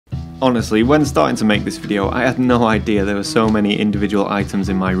Honestly, when starting to make this video, I had no idea there were so many individual items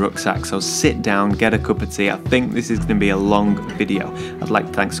in my rucksack, so sit down, get a cup of tea. I think this is going to be a long video. I'd like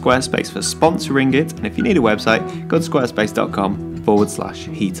to thank Squarespace for sponsoring it, and if you need a website, go to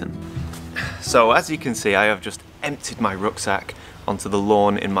squarespace.com/Heaton. So as you can see, I have just emptied my rucksack onto the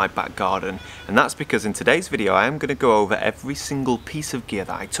lawn in my back garden, and that's because in today's video I am going to go over every single piece of gear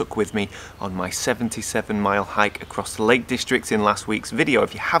that I took with me on my 77-mile hike across the Lake District in last week's video.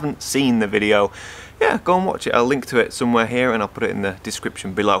 If you haven't seen the video, yeah, go and watch it. I'll link to it somewhere here and I'll put it in the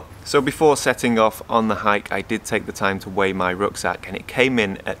description below. So before setting off on the hike, I did take the time to weigh my rucksack, and it came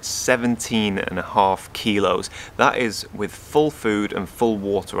in at 17.5 kilos. That is with full food and full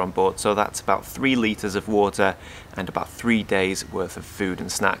water on board, so that's about 3 litres of water and about 3 days worth of food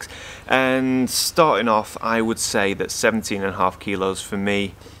and snacks. And starting off, I would say that 17.5 kilos for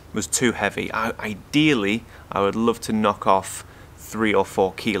me was too heavy. Ideally, I would love to knock off 3 or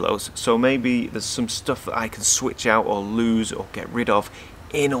 4 kilos, so maybe there's some stuff that I can switch out or lose or get rid of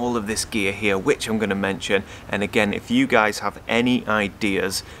in all of this gear here, which I'm going to mention. And again, if you guys have any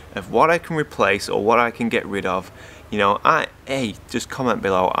ideas of what I can replace or what I can get rid of, you know, hey, just comment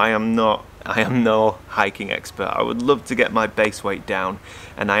below. I am no hiking expert. I would love to get my base weight down,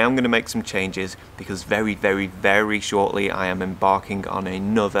 and I am going to make some changes because very shortly I am embarking on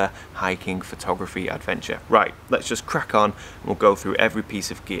another hiking photography adventure. Right, let's just crack on and we'll go through every piece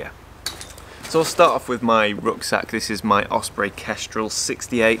of gear. So I'll start off with my rucksack. This is my Osprey Kestrel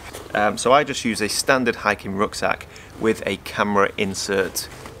 68. So I just use a standard hiking rucksack with a camera insert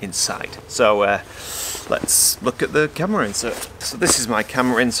inside. So let's look at the camera insert. So this is my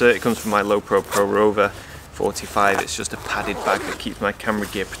camera insert. It comes from my Lowepro Pro Rover 45. It's just a padded bag that keeps my camera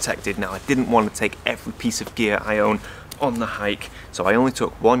gear protected. Now, I didn't want to take every piece of gear I own on the hike, so I only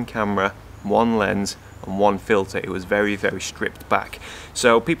took one camera, one lens and one filter. It was very stripped back.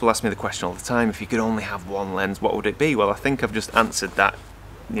 So people ask me the question all the time, if you could only have one lens, what would it be? Well, I think I've just answered that,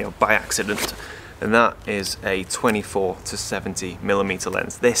 you know, by accident. And that is a 24 to 70mm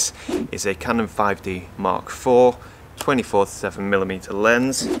lens. This is a Canon 5D Mark IV 24 to 7mm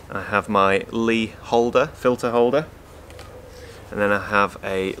lens. I have my Lee holder, filter holder, and then I have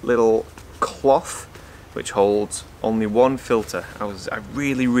a little cloth which holds only one filter. I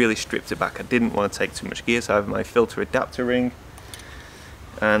really stripped it back. I didn't want to take too much gear, so I have my filter adapter ring.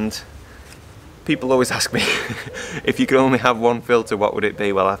 And people always ask me if you could only have one filter, what would it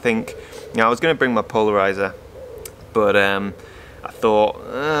be? Well, I think, you know, I was going to bring my polarizer, but I thought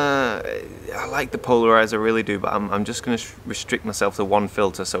I like the polarizer, I really do, but I'm just going to restrict myself to one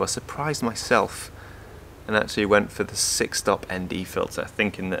filter. So I surprised myself and actually went for the 6-stop ND filter,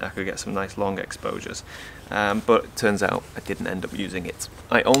 thinking that I could get some nice long exposures, but it turns out I didn't end up using it.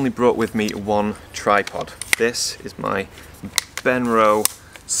 I only brought with me one tripod. This is my Benro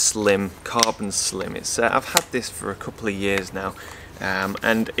Slim, Carbon Slim. It's I've had this for a couple of years now,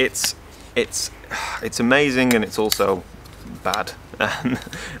 and it's amazing, and it's also bad.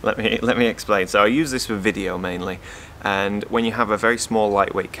 let me explain. So I use this for video mainly, and when you have a very small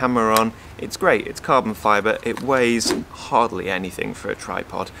lightweight camera on, it's great. It's carbon fiber, it weighs hardly anything for a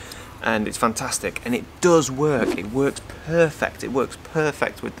tripod, and it's fantastic, and it does work. It works perfect. It works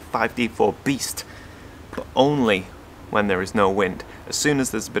perfect with the 5D4 Beast, but only when there is no wind. As soon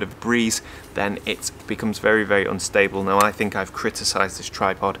as there's a bit of a breeze, then it becomes very unstable. Now, I think I've criticised this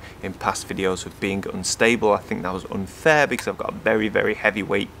tripod in past videos of being unstable. I think that was unfair because I've got a very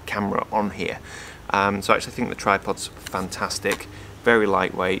heavyweight camera on here. So I actually think the tripod's fantastic, very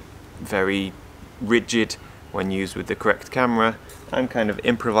lightweight, very rigid when used with the correct camera. I'm kind of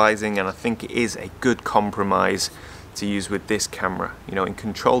improvising, and I think it is a good compromise to use with this camera. You know, in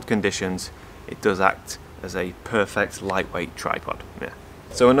controlled conditions, it does act as a perfect lightweight tripod. Yeah.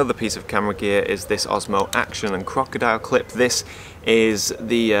 So another piece of camera gear is this Osmo Action and Crocodile clip. This is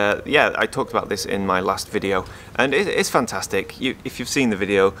the, I talked about this in my last video, and it's fantastic. If you've seen the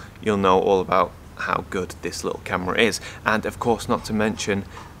video, you'll know all about how good this little camera is. And of course, not to mention,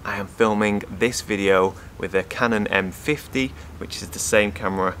 I am filming this video with a Canon M50, which is the same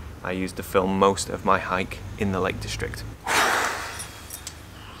camera I used to film most of my hike in the Lake District.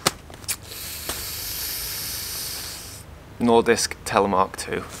 Nordisk Telemark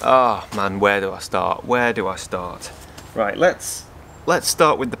 2. Oh man, where do I start? Where do I start? Right, let's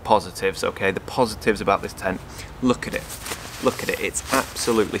start with the positives, okay? The positives about this tent. Look at it. Look at it. It's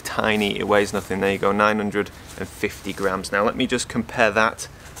absolutely tiny. It weighs nothing. There you go, 950 grams. Now let me just compare that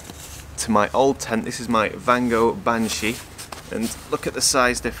to my old tent. This is my Vango Banshee, and look at the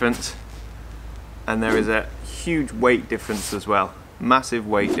size difference. And there is a huge weight difference as well. massive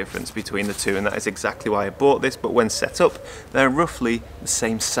weight difference between the two, and that is exactly why I bought this, but when set up, they're roughly the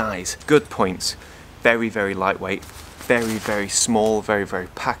same size. Good points. Very, very lightweight, very, very small, very, very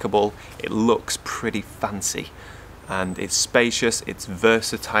packable. It looks pretty fancy, and it's spacious, it's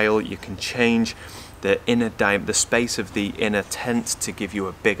versatile. You can change the space of the inner tent to give you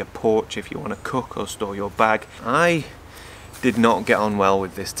a bigger porch if you want to cook or store your bag. I did not get on well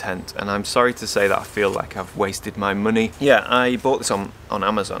with this tent, and I'm sorry to say that I feel like I've wasted my money. Yeah, I bought this on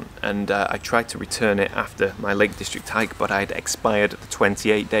Amazon, and I tried to return it after my Lake District hike, but I had expired the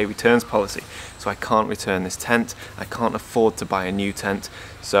 28-day returns policy, so I can't return this tent. I can't afford to buy a new tent,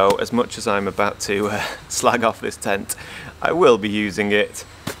 so as much as I'm about to slag off this tent, I will be using it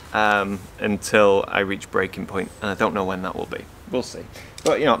until I reach breaking point, and I don't know when that will be. We'll see.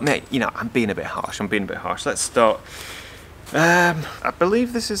 But mate, I'm being a bit harsh. Let's start. I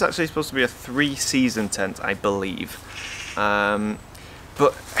believe this is actually supposed to be a 3-season tent, I believe.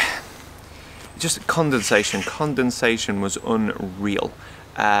 But just condensation was unreal,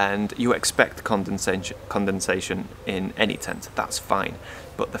 and you expect condensation in any tent, that's fine.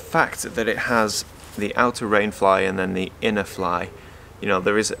 But the fact that it has the outer rain fly and then the inner fly,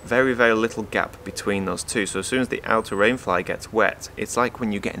 there is very, very little gap between those two. So as soon as the outer rain fly gets wet, it's like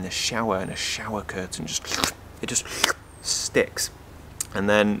when you get in the shower and a shower curtain just sticks. And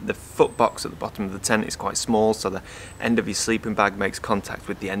then the foot box at the bottom of the tent is quite small, so the end of your sleeping bag makes contact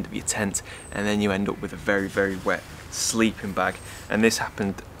with the end of your tent, and then you end up with a very, very wet sleeping bag. And this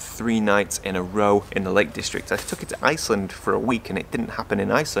happened 3 nights in a row in the Lake District. I took it to Iceland for a week and it didn't happen in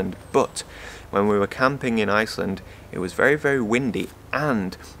Iceland, but when we were camping in Iceland, it was very, very windy,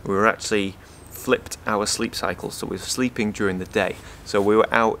 and we were actually flipped our sleep cycles, so we were sleeping during the day. So we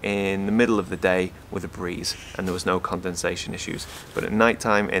were out in the middle of the day with a breeze, and there was no condensation issues. But at night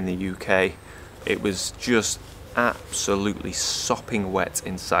time in the UK, it was just absolutely sopping wet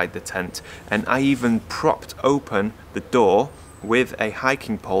inside the tent. And I even propped open the door with a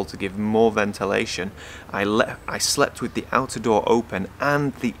hiking pole to give more ventilation. I slept with the outer door open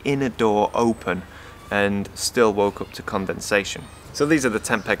and the inner door open, and still woke up to condensation. So these are the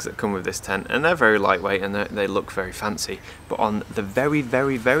tent pegs that come with this tent, and they're very lightweight and they look very fancy. But on the very,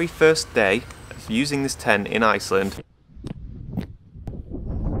 very, very first day of using this tent in Iceland,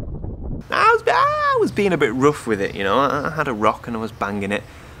 I was being a bit rough with it, I had a rock and I was banging it,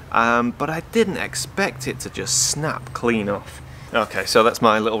 but I didn't expect it to just snap clean off. Okay, so that's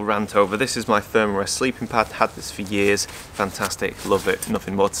my little rant over. This is my Thermarest sleeping pad. Had this for years. Fantastic, love it.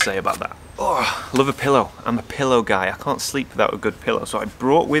 Nothing more to say about that. Oh, love a pillow. I'm a pillow guy. I can't sleep without a good pillow. So I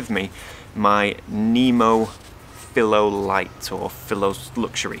brought with me my Nemo Pillow Light, or Pillow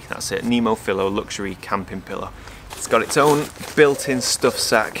Luxury. That's it, Nemo Pillow Luxury Camping Pillow. It's got its own built-in stuff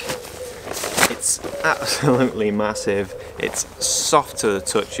sack. It's absolutely massive. It's soft to the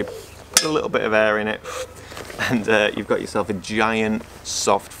touch. You put a little bit of air in it, and you've got yourself a giant,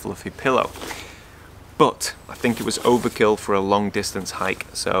 soft, fluffy pillow. But I think it was overkill for a long distance hike,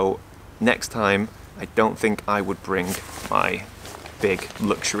 so next time I don't think I would bring my big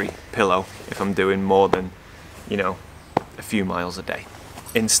luxury pillow if I'm doing more than, a few miles a day.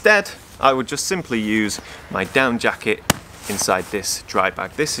 Instead, I would just simply use my down jacket inside this dry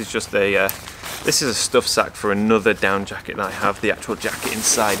bag. This is just a stuff sack for another down jacket that I have. The actual jacket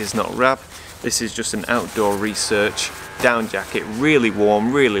inside is not wrap. This is just an outdoor research down jacket, really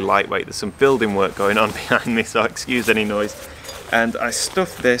warm, really lightweight. There's some building work going on behind me, so excuse any noise. And I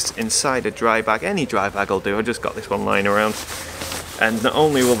stuffed this inside a dry bag. Any dry bag will do. I just got this one lying around. And not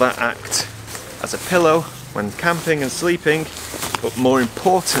only will that act as a pillow when camping and sleeping, but more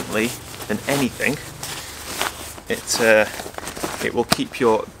importantly than anything, it will keep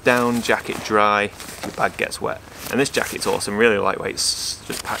your down jacket dry if your bag gets wet. And this jacket's awesome, really lightweight,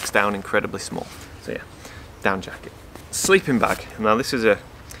 just packs down incredibly small. So yeah, down jacket. Sleeping bag. Now this is a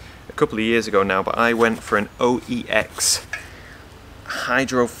couple of years ago now, but I went for an OEX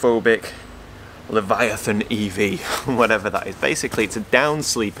hydrophobic Leviathan EV, whatever that is. Basically, it's a down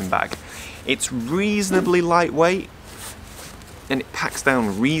sleeping bag. It's reasonably lightweight, and it packs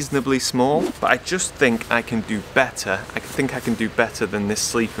down reasonably small, but I just think I can do better. I think I can do better than this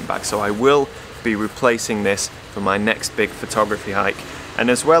sleeping bag, so I will be replacing this for my next big photography hike. And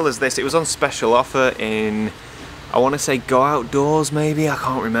as well as this, it was on special offer in, I want to say Go Outdoors maybe, I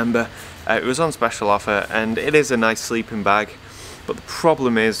can't remember. It was on special offer, and it is a nice sleeping bag, but the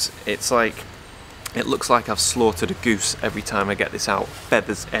problem is it looks like I've slaughtered a goose every time I get this out.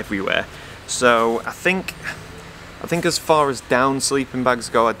 Feathers everywhere. So I think as far as down sleeping bags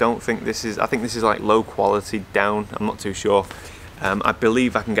go, I think this is like low quality down. I'm not too sure. I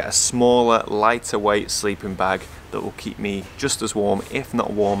believe I can get a smaller, lighter weight sleeping bag that will keep me just as warm, if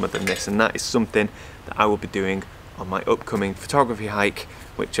not warmer than this, and that is something that I will be doing on my upcoming photography hike,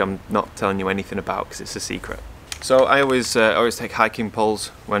 which I'm not telling you anything about because it's a secret. So I always take hiking poles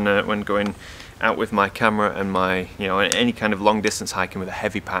when going out with my camera and my, you know, any kind of long distance hiking with a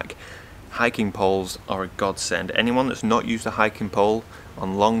heavy pack. Hiking poles are a godsend. Anyone that's not used a hiking pole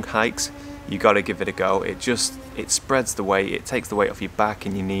on long hikes, you got to give it a go. It spreads the weight, it takes the weight off your back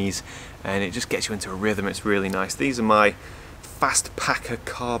and your knees, and it just gets you into a rhythm. It's really nice. These are my Fast Packer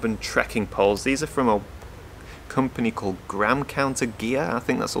carbon trekking poles. These are from a company called Gram Counter Gear. I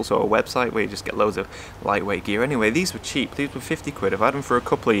think that's also a website where you just get loads of lightweight gear. Anyway, these were cheap. These were 50 quid. I've had them for a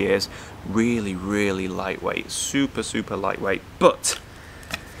couple of years. Really, really lightweight. Super, super lightweight. But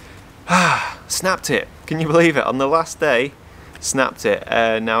snapped it. Can you believe it? On the last day, snapped it.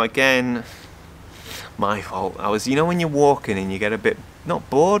 Now again, my fault. I was, you know, when you're walking and you get a bit, not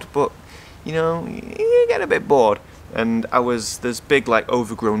bored, but you know, you get a bit bored. And there's big like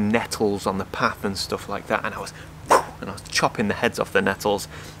overgrown nettles on the path and stuff like that, and I was chopping the heads off the nettles,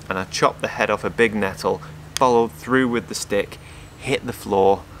 and I chopped the head off a big nettle, followed through with the stick, hit the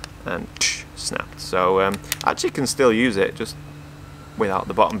floor, and snapped. So actually can still use it, just without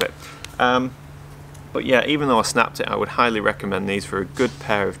the bottom bit. But yeah, even though I snapped it, I would highly recommend these for a good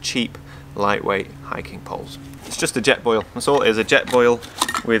pair of cheap, lightweight hiking poles. It's just a jet boil. That's all it is, a jet boil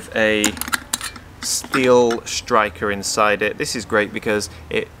with a steel striker inside it. This is great because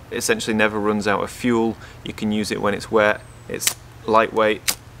it essentially never runs out of fuel. You can use it when it's wet, it's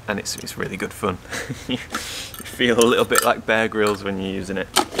lightweight, and it's really good fun. You feel a little bit like Bear Grylls when you're using it.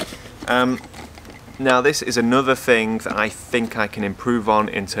 Now this is another thing that I think I can improve on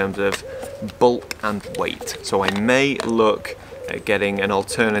in terms of bulk and weight. So I may look at getting an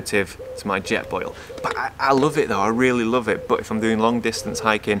alternative to my jet boil. But I love it though, I really love it. But if I'm doing long distance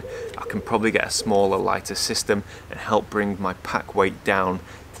hiking, I can probably get a smaller, lighter system and help bring my pack weight down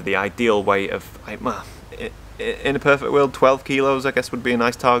to the ideal weight of, in a perfect world, 12 kilos I guess would be a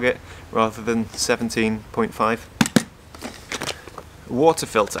nice target rather than 17.5. Water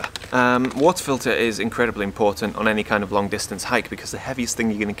filter. Water filter is incredibly important on any kind of long distance hike because the heaviest thing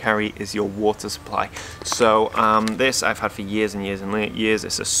you're going to carry is your water supply. So this I've had for years and years and years.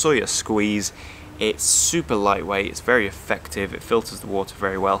 It's a Sawyer Squeeze. It's super lightweight, it's very effective, it filters the water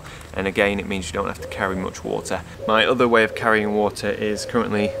very well, and again it means you don't have to carry much water. My other way of carrying water is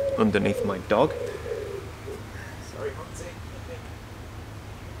currently underneath my dog. Sorry, Monty.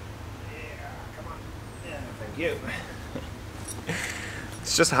 Yeah, come on. Yeah, thank you.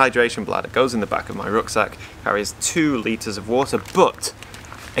 It's just a hydration bladder, goes in the back of my rucksack, carries 2 litres of water, but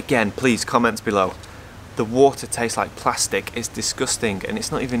again, please, comments below. The water tastes like plastic, it's disgusting, and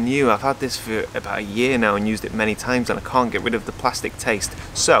it's not even new. I've had this for about a year now and used it many times and I can't get rid of the plastic taste.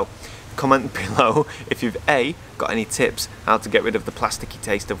 So, comment below if you've A, got any tips how to get rid of the plasticky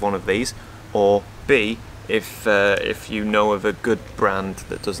taste of one of these, or B, if you know of a good brand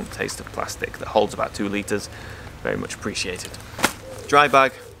that doesn't taste of plastic, that holds about 2 litres, very much appreciated. Dry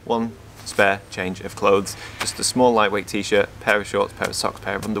bag, 1 spare change of clothes, just a small lightweight t-shirt, pair of shorts, pair of socks,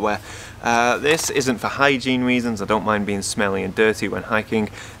 pair of underwear. This isn't for hygiene reasons, I don't mind being smelly and dirty when hiking.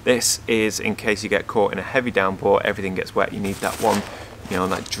 This is in case you get caught in a heavy downpour, everything gets wet, you need that one, you know,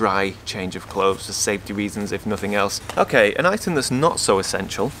 that dry change of clothes for safety reasons if nothing else. Okay, an item that's not so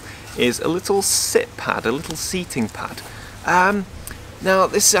essential is a little sit pad, a little seating pad. Now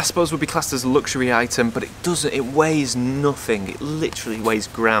this I suppose would be classed as a luxury item, but it weighs nothing, it literally weighs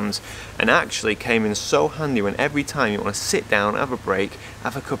grams, and actually came in so handy when every time you want to sit down, have a break,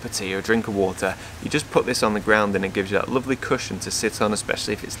 have a cup of tea or a drink of water, you just put this on the ground and it gives you that lovely cushion to sit on,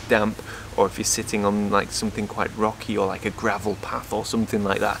 especially if it's damp or if you're sitting on like something quite rocky or like a gravel path or something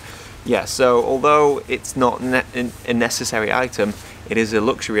like that. Yeah, so although it's not a necessary item, it is a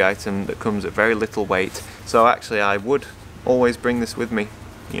luxury item that comes at very little weight, so actually I would always bring this with me,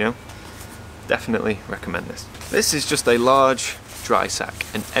 you know, definitely recommend this. This is just a large dry sack,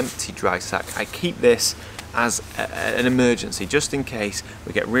 an empty dry sack. I keep this as an emergency, just in case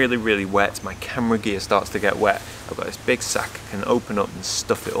we get really, really wet, my camera gear starts to get wet. I've got this big sack I can open up and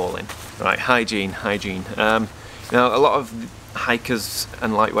stuff it all in. Right, hygiene. Now a lot of hikers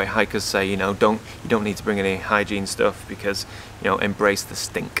and lightweight hikers say, you know, you don't need to bring any hygiene stuff because, you know, embrace the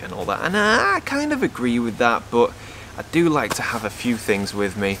stink and all that, and I kind of agree with that, but I do like to have a few things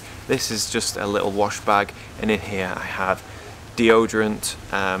with me. This is just a little wash bag, and in here I have deodorant,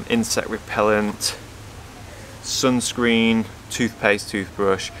 insect repellent, sunscreen, toothpaste,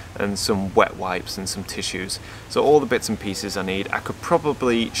 toothbrush, and some wet wipes and some tissues. So all the bits and pieces I need. I could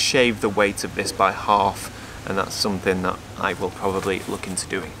probably shave the weight of this by half, and that's something that I will probably look into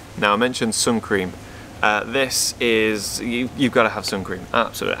doing. Now I mentioned sun cream. This is, you've got to have sun cream.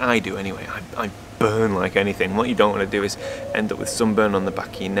 Absolutely, I do anyway. I burn like anything. What you don't want to do is end up with sunburn on the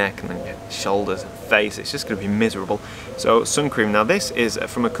back of your neck and then your shoulders and face. It's just going to be miserable. So sun cream. Now this is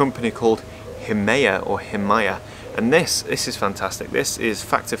from a company called Himalaya, and this is fantastic. This is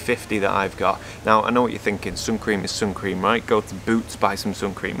factor 50 that I've got. Now I know what you're thinking, sun cream is sun cream, right? Go to Boots, buy some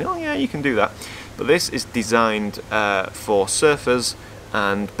sun cream. Oh yeah, you can do that. But this is designed for surfers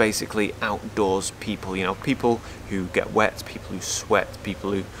and basically outdoors people, you know, people who get wet, people who sweat,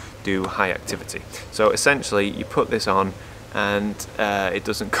 people who do high activity. So essentially you put this on and it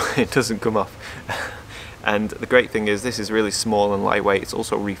doesn't come off. And the great thing is this is really small and lightweight. It's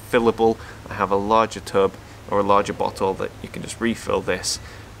also refillable. I have a larger tub or a larger bottle that you can just refill this,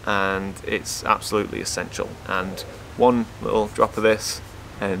 and it's absolutely essential. And one little drop of this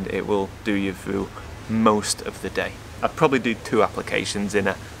and it will do you through most of the day. I'd probably do 2 applications in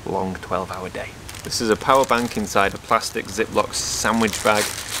a long 12-hour day. This is a power bank inside a plastic Ziploc sandwich bag.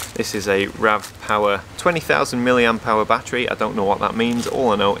 This is a RAV Power 20,000 milliamp hour battery. I don't know what that means. All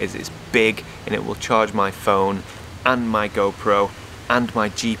I know is it's big and it will charge my phone and my GoPro and my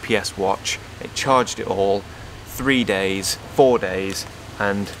GPS watch. It charged it all 3 days, 4 days,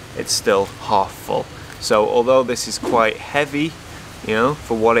 and it's still half full. So although this is quite heavy, you know,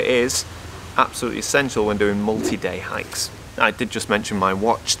 for what it is, absolutely essential when doing multi-day hikes. I did just mention my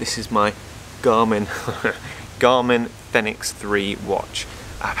watch. This is my Garmin Fenix 3 watch.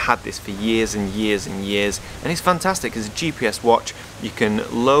 I've had this for years and years and years, and it's fantastic. It's a GPS watch. You can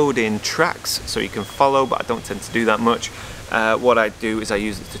load in tracks so you can follow, but I don't tend to do that much. What I do is I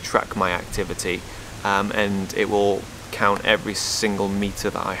use it to track my activity, and it will count every single meter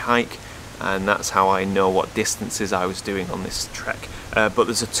that I hike, and that's how I know what distances I was doing on this trek. But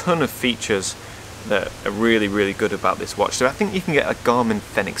there's a ton of features that are really, really good about this watch. So I think you can get a Garmin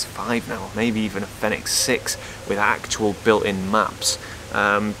Fenix 5 now, maybe even a Fenix 6 with actual built-in maps.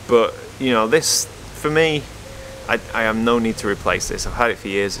 But you know, this, for me, I have no need to replace this. I've had it for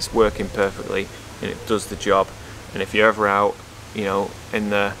years, it's working perfectly, and it does the job. And if you're ever out, you know,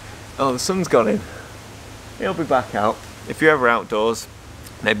 in the, oh, the sun's gone in, it'll be back out. If you're ever outdoors,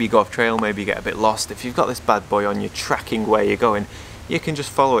 maybe you go off trail, maybe you get a bit lost, if you've got this bad boy on, you're tracking where you're going, you can just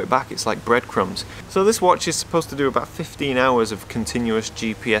follow it back. It's like breadcrumbs. So this watch is supposed to do about 15 hours of continuous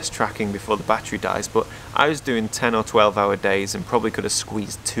GPS tracking before the battery dies, but I was doing 10 or 12 hour days and probably could have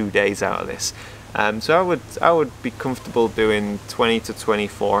squeezed 2 days out of this. So I would be comfortable doing 20 to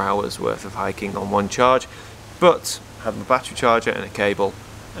 24 hours worth of hiking on one charge, but have a battery charger and a cable,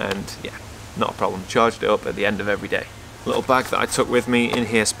 and yeah, not a problem. Charged it up at the end of every day. Little bag that I took with me, in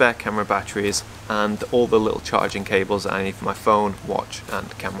here spare camera batteries and all the little charging cables that I need for my phone, watch and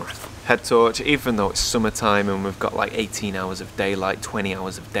camera. Head torch, even though it's summertime and we've got like 18 hours of daylight, 20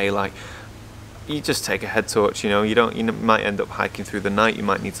 hours of daylight, you just take a head torch. You know, you might end up hiking through the night, you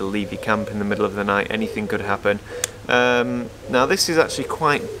might need to leave your camp in the middle of the night, anything could happen. Now this is actually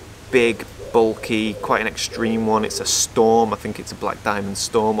quite big, bulky, quite an extreme one. It's a Storm, I think it's a Black Diamond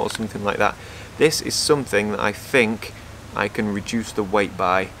Storm or something like that. This is something that I think I can reduce the weight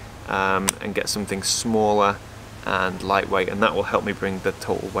by and get something smaller and lightweight, and that will help me bring the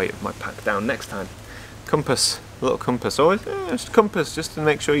total weight of my pack down next time. Compass, a little compass, always just a compass, just to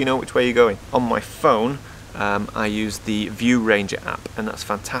make sure you know which way you're going. On my phone I use the View Ranger app, and that's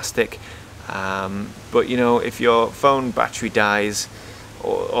fantastic, but you know, if your phone battery dies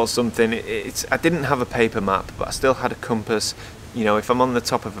or something, I didn't have a paper map, but I still had a compass. You know, if I'm on the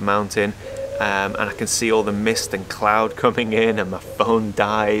top of a mountain and I can see all the mist and cloud coming in and my phone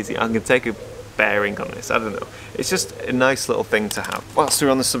dies, I can take a bearing on this. I don't know, it's just a nice little thing to have. Whilst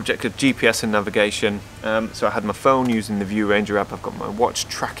we're on the subject of GPS and navigation, so I had my phone using the View Ranger app, I've got my watch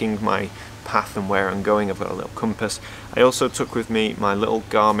tracking my path and where I'm going, I've got a little compass. I also took with me my little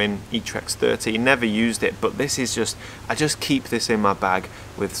Garmin eTrex 30, never used it, but this is just, I just keep this in my bag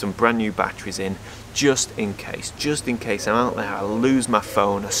with some brand new batteries in, just in case I'm out there, I lose my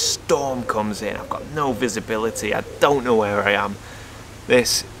phone, a storm comes in, I've got no visibility, I don't know where I am.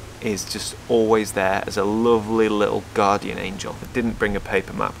 This is just always there as a lovely little guardian angel. I didn't bring a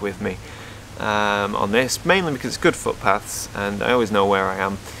paper map with me on this, mainly because it's good footpaths and I always know where I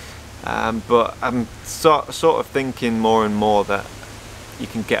am. But I'm sort of thinking more and more that you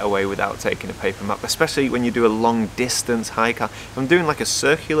can get away without taking a paper map, especially when you do a long distance hike. If I'm doing like a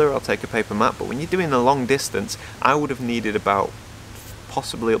circular, I'll take a paper map, but when you're doing a long distance, I would have needed about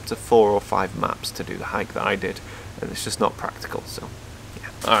possibly up to 4 or 5 maps to do the hike that I did, and it's just not practical. So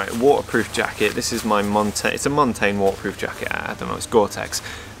yeah. Alright, waterproof jacket. This is my Montane, it's a Montane waterproof jacket, I don't know, it's Gore-Tex,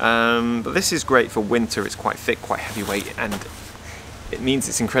 but this is great for winter. It's quite thick, quite heavyweight, and It means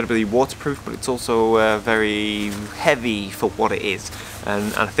it's incredibly waterproof, but it's also very heavy for what it is.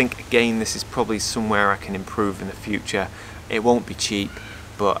 And I think, again, this is probably somewhere I can improve in the future. It won't be cheap,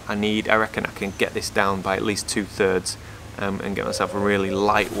 but I reckon I can get this down by at least 2/3 and get myself a really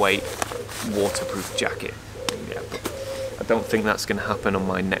lightweight waterproof jacket. Yeah, but I don't think that's going to happen on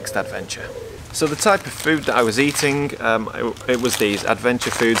my next adventure. So the type of food that I was eating, it was these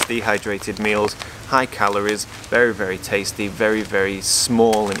adventure foods, dehydrated meals, high calories, very, very tasty, very, very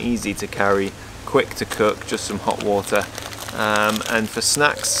small and easy to carry, quick to cook, just some hot water. And for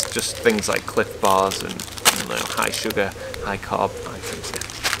snacks, just things like Cliff Bars and high sugar, high carb items.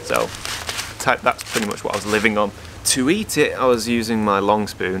 So that's pretty much what I was living on. To eat it, I was using my long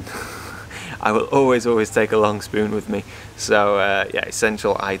spoon. I will always take a long spoon with me. So yeah,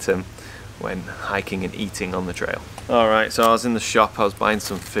 essential item when hiking and eating on the trail. Alright, so I was in the shop, I was buying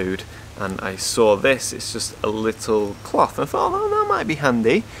some food, and I saw this. It's just a little cloth. I thought, oh, that might be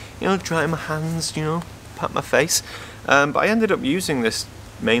handy. You know, dry my hands, you know, pat my face. But I ended up using this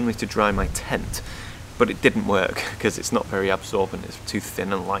mainly to dry my tent. But it didn't work because it's not very absorbent, it's too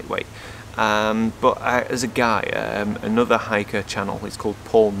thin and lightweight. But as a guy, another hiker channel, he's called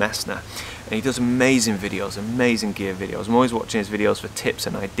Paul Messner, and he does amazing videos, amazing gear videos. I'm always watching his videos for tips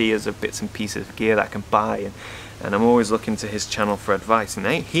and ideas of bits and pieces of gear that I can buy, and I'm always looking to his channel for advice. And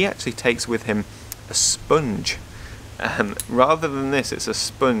he actually takes with him a sponge. Rather than this, it's a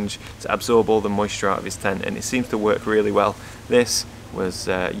sponge to absorb all the moisture out of his tent, and it seems to work really well. This was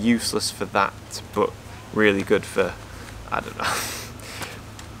useless for that, but really good for, I don't know.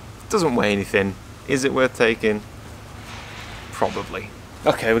 Doesn't weigh anything. Is it worth taking? Probably.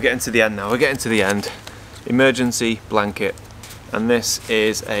 Okay, we're getting to the end now. We're getting to the end. Emergency blanket. And this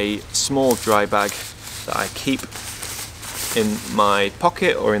is a small dry bag that I keep in my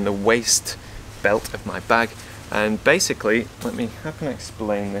pocket or in the waist belt of my bag. And basically, how can I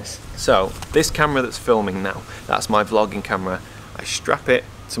explain this? So, this camera that's filming now, that's my vlogging camera. I strap it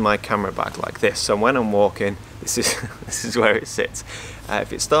to my camera bag like this, so when I'm walking, this is where it sits.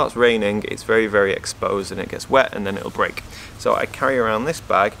 If it starts raining, it's very, very exposed and it gets wet and then it'll break. So I carry around this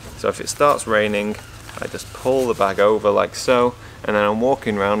bag, so if it starts raining, I just pull the bag over like so, and then I'm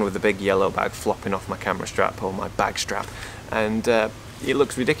walking around with a big yellow bag flopping off my camera strap or my bag strap, and it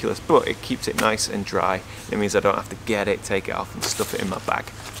looks ridiculous, but it keeps it nice and dry. It means I don't have to get it, take it off and stuff it in my bag,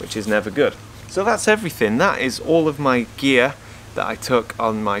 which is never good. So that's everything. That is all of my gear that I took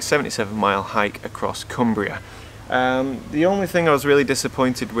on my 77-mile hike across Cumbria. The only thing I was really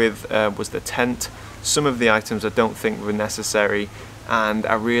disappointed with was the tent. Some of the items I don't think were necessary, and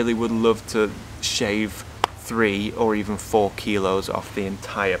I really would love to shave 3 or even 4 kilos off the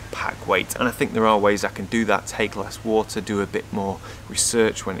entire pack weight, and I think there are ways I can do that. Take less water, do a bit more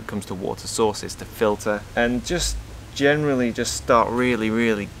research when it comes to water sources to filter, and just generally just start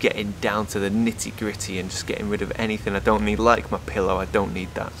really getting down to the nitty gritty and just getting rid of anything I don't need, like my pillow, I don't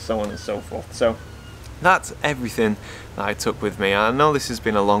need that, so on and so forth. So that's everything that I took with me. I know this has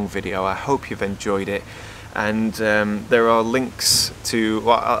been a long video, I hope you've enjoyed it, and there are links to,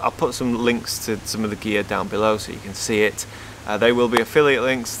 well, I'll put some links to some of the gear down below so you can see it. They will be affiliate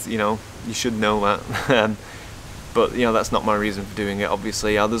links, you know, you should know that. But you know, that's not my reason for doing it,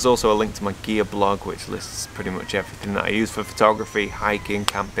 obviously. There's also a link to my gear blog, which lists pretty much everything that I use for photography, hiking,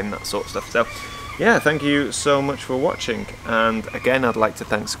 camping, that sort of stuff. So yeah, thank you so much for watching, and again I'd like to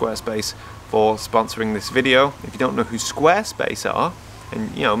thank Squarespace for sponsoring this video. If you don't know who Squarespace are,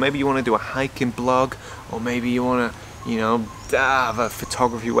 and you know, maybe you want to do a hiking blog, or maybe you want to, you know, have a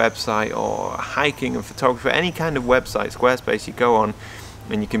photography website, or hiking and photography, any kind of website, Squarespace, you go on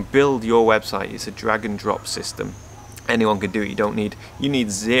and you can build your website. It's a drag and drop system. Anyone can do it. You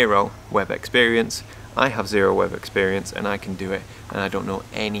need 0 web experience. I have 0 web experience and I can do it, and I don't know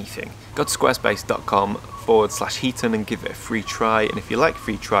anything. Go to squarespace.com/Heaton and give it a free try, and if you like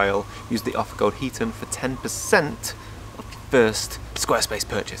free trial, use the offer code Heaton for 10% of your first Squarespace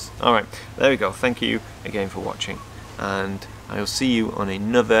purchase. Alright, there we go. Thank you again for watching, and I will see you on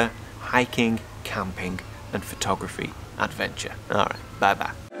another hiking, camping and photography adventure. Alright, bye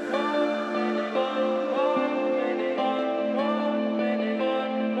bye.